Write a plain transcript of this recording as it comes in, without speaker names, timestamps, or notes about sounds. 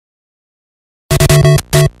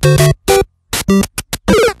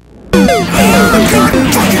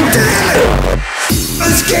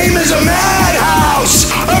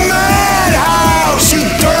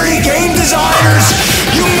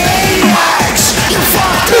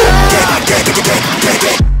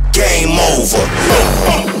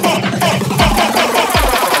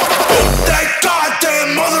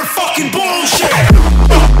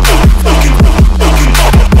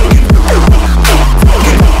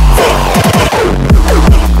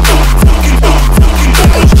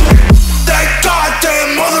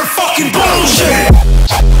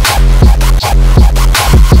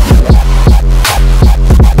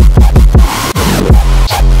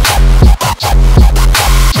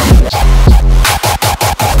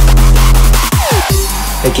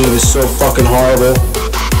game is so fucking horrible.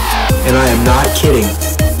 And I am not kidding.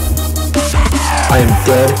 I am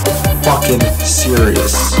dead fucking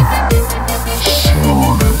serious.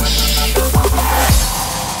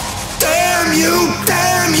 Damn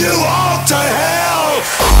you all to hell!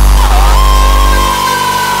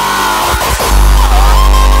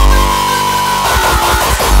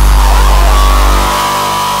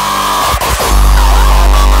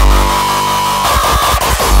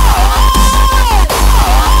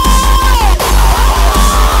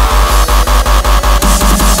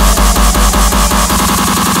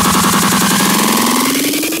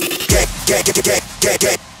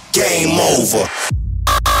 Game over.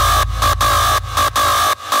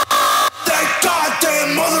 That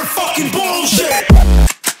goddamn motherfucking bullshit!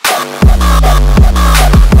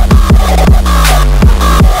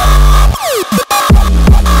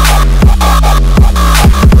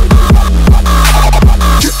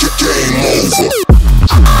 Game over.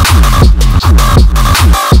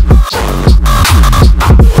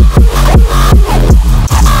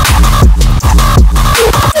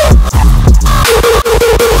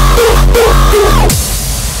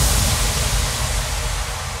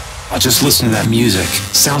 Just listen to that music.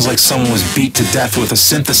 Sounds like someone was beat to death with a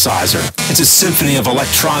synthesizer. It's a symphony of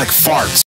electronic farts.